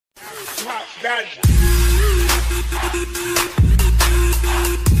Done.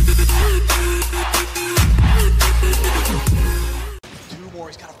 Two more,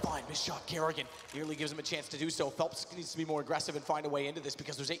 he's got to find. Missed shot, Kerrigan nearly gives him a chance to do so. Phelps needs to be more aggressive and find a way into this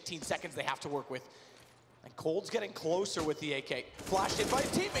because there's 18 seconds they have to work with. And Cold's getting closer with the AK. Flashed in by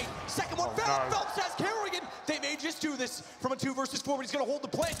his teammate. Second one found. No. Phelps has Kerrigan. They may just do this from a 2 versus 4, but he's going to hold the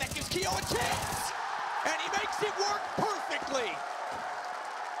play. That gives Keo a chance. And he makes it work perfectly.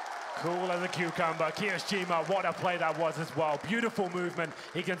 Cool as a cucumber. Kioshima, what a play that was as well. Beautiful movement.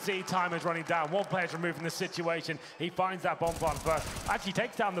 He can see time is running down. One player's removing the situation. He finds that bomb plant first. Actually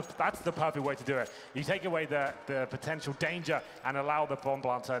takes down that's the perfect way to do it. You take away the potential danger and allow the bomb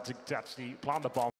planter to actually plant the bomb.